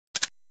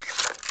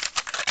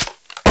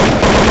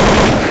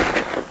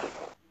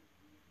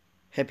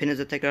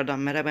Hepinize tekrardan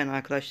merhaba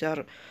arkadaşlar.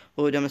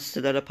 Bu videomda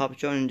sizlerle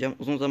PUBG oynayacağım.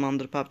 Uzun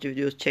zamandır PUBG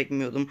videosu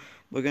çekmiyordum.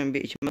 Bugün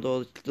bir içime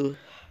doğdu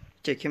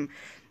çekim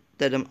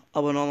dedim.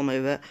 Abone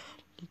olmayı ve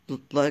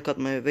like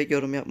atmayı ve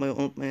yorum yapmayı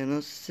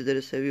unutmayınız.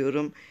 Sizleri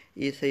seviyorum.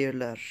 İyi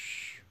seyirler.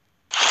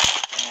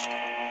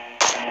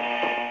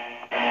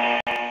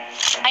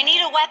 I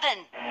need a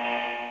weapon.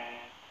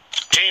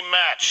 Team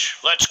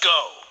match. Let's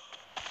go.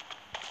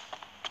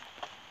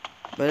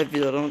 Böyle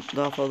videoların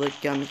daha fazla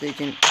gelmesi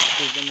için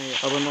izlemeyi,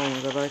 abone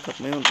olmayı ve like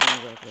atmayı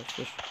unutmayınız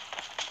arkadaşlar.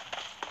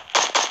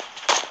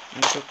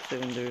 Beni çok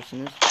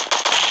sevindirirsiniz.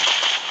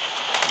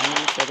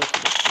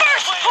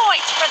 First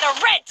point for the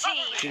red team.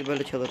 Bir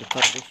böyle çalarız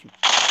kardeşim.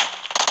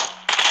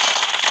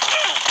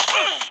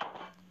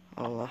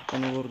 Allah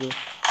beni vurdu.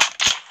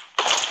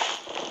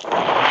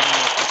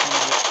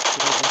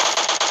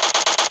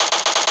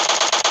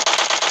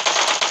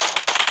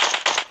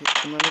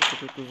 Bunlar hepsi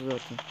çok hızlı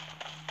zaten.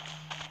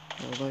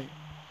 Olay.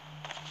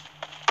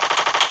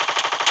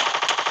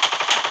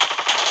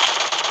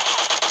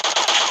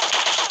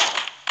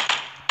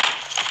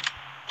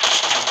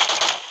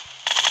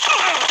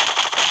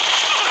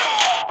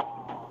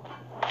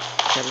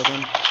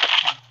 Kelleden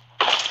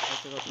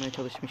kaçak atmaya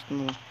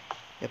çalışmıştım ama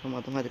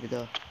yapamadım. Hadi bir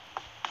daha.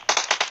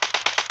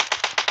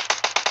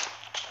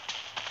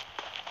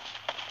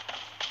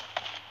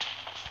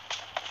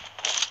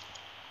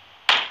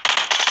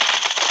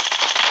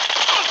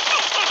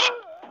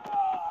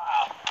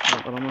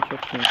 Adamlar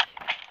çok genç.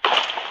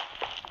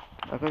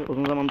 Arkadaşlar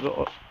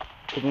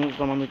uzun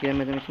zamandır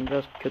giremediğim için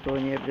biraz kötü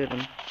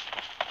oynayabilirim.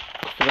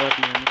 Kusura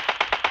bakmayın.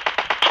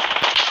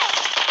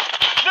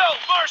 No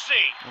mercy.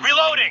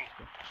 Reloading.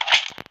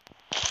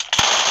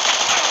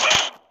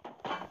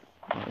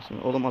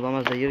 Oğlum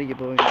adamlar zehir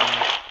gibi oynuyor.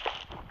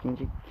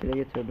 İkinci kile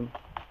getirdim.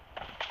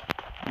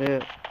 Ve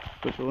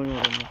kötü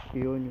oynuyor adamlar.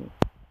 İyi oynuyor.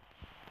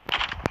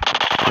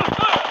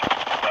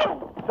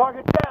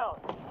 Target down.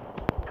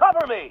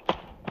 Cover me.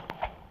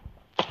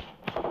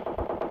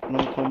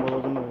 Bunu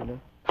komboladım öyle.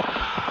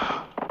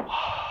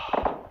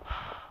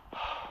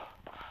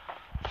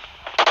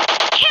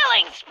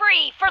 Killing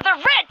spree for the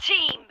red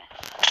team.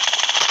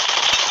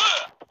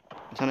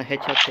 Bir tane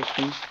headshot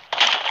çektim.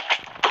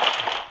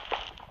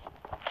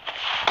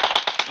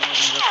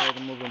 Ağzımda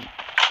kaydım oğlum.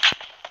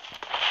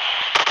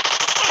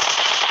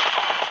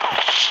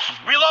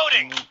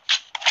 Reloading.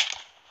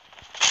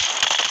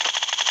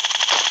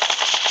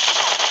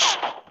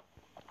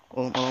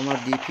 Oğlum adamlar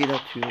DP ile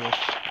atıyor.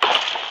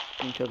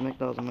 Bunu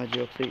çözmek lazım hacı,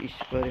 yoksa iş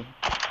varım.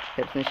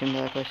 Hepsine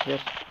şimdi arkadaşlar.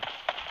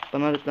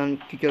 Bana lütfen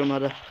küçük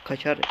yorumlarda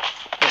kaçar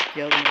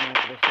yazmayın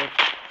arkadaşlar.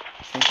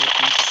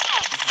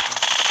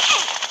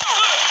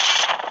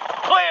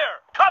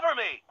 Clear. Cover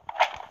me.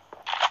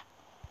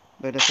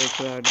 Böyle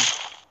fake verdim.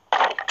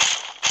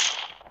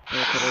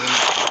 Evet, kararım.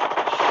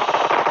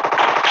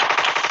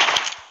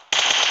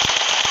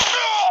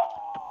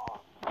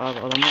 Abi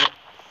adamlar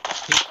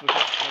hiç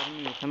fırsat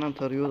vermiyor. Hemen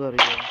tarıyorlar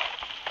ya.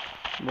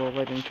 Bu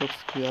olay beni çok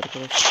sıkıyor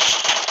arkadaşlar.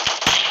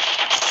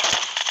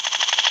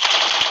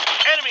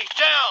 Enemy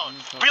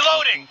down.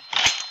 Reloading.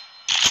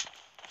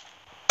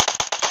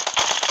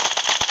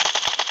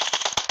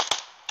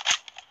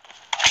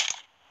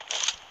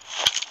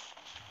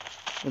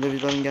 Böyle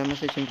videoların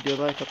gelmesi için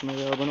video like atmayı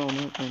ve abone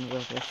olmayı unutmayınız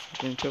arkadaşlar.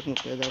 Beni çok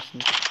mutlu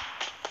edersiniz.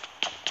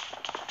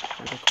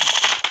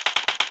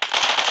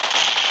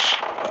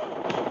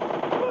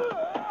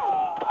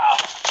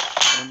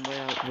 Ben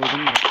bayağı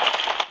vurdum da.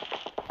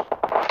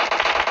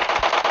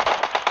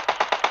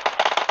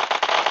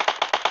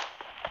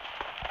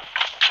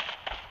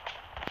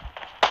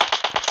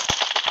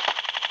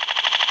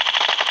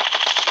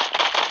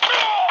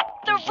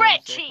 The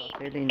red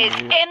team is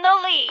in the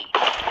lead.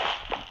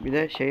 Bir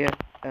de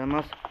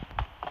elmas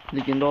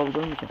liginde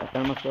olduğum için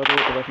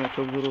elmaslara ulaşmak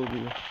çok zor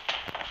oluyor.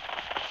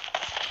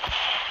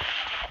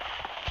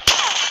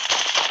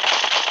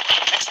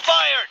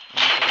 Expired.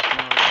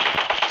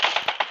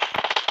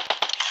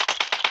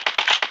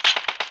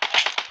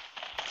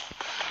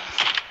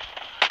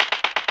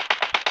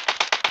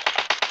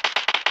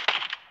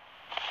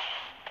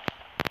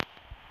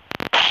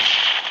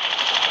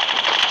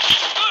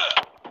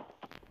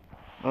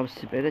 Abi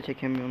sprey de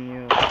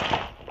çekemiyorum ya.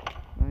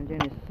 Bence en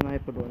iyisi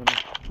sniper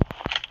oynamak.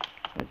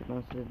 Hadi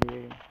ben size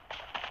diyeyim.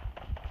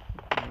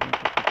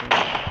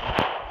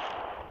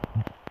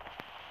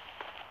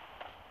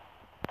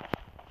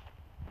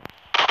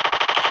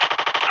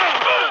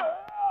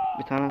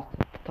 Bir tane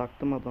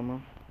taktım adama.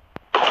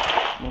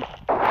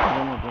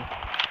 Olamadı.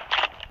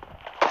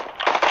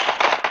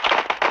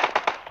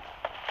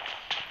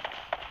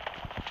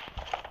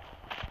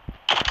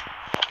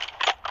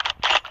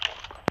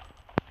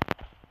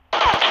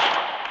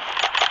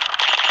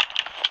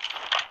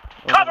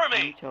 Cover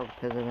me. Çaldı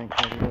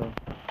pezevenkler ya.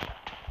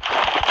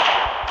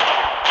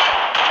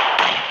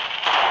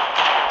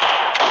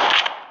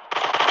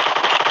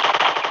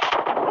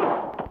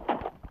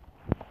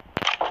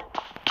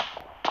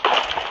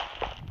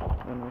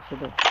 Ben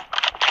olsa da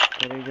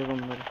tarayacağım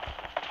onları.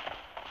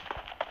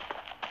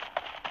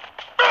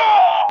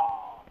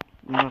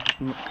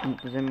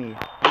 muntazam iyi.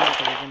 Ben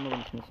yakalayacağım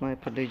oğlum seni,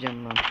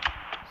 sniperlayacağım lan.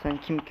 Sen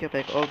kim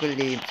köpek,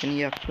 oğlum seni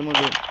yaktım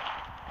oğlum.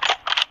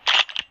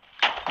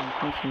 Sen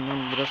kimsin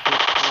lan, burası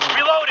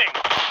Reloading!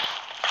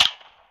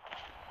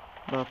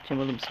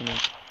 dağıtacağım oğlum seni.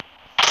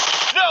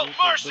 No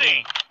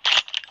mercy!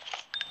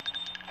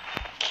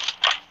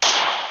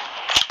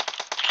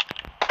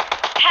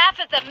 Half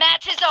of the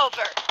match is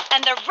over,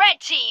 and the red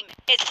team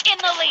is in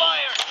the lead.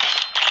 Fired!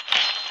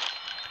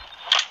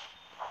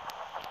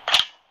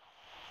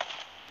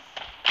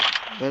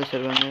 Böyle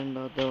serüvenlerin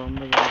daha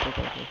devamında gelecek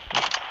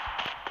arkadaşlar.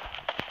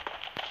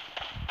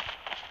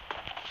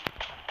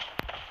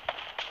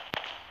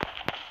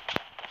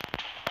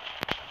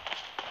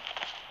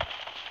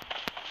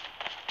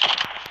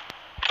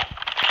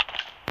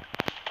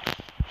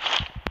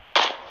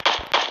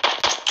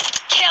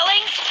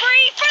 Killing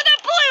spree for the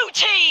blue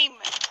team.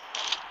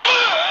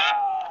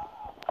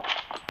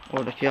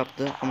 Oradaki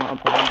yaptı ama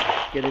adam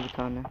geri bir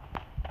tane.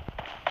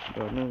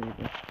 Gördüğünüz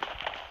gibi.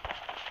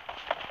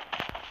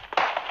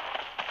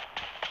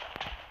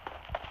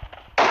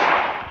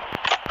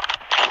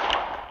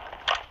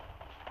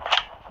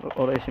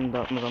 Oraya şimdi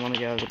dağıtma zamanı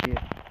geldi diye.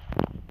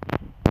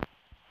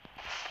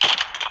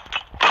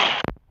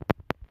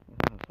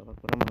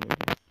 Salak vuramadı.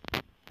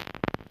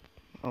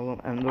 Allah'ım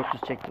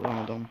M400 çekti lan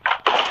adam.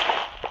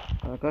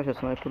 Arkadaşlar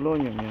sniper'la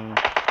oynuyorum yani.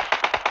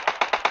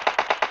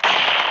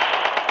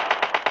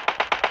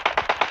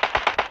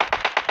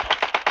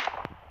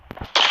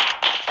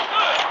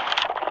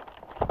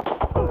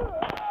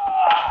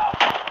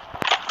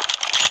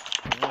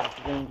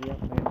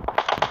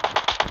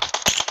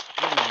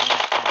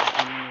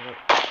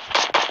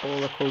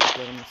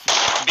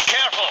 Be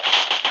careful!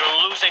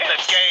 You're losing the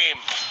game!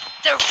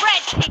 The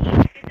red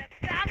team is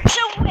about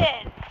to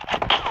win.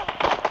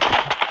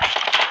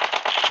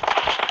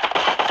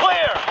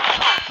 Clear!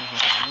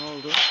 Ne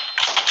oldu?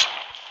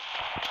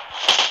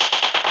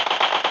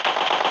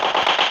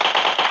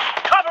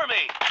 Cover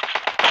me!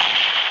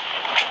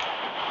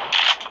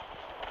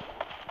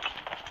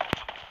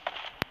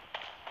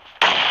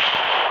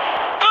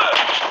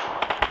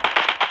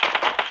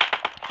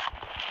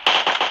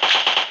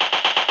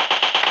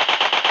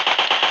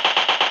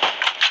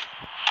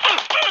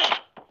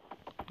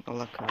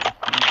 Allah kahretsin.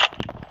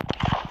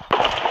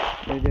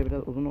 Bu video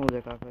biraz uzun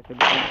olacak arkadaşlar.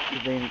 Lütfen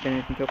izleyin. Benim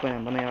için çok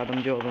önemli. Bana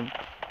yardımcı olun.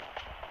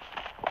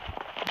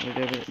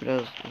 Video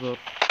biraz zor.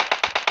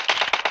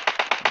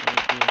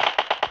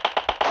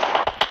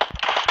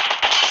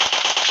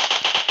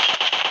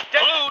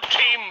 Blue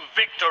team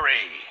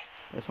victory!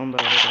 Ve son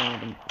darbe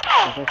kıramadım.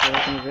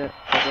 Arkadaşlar hepinize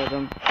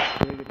tekrardan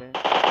güle güle.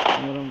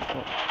 Umarım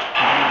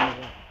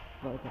kanalımıza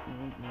like atmayı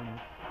unutmayın.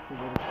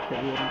 Sizleri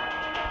seviyorum.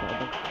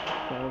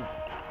 Sağ olun.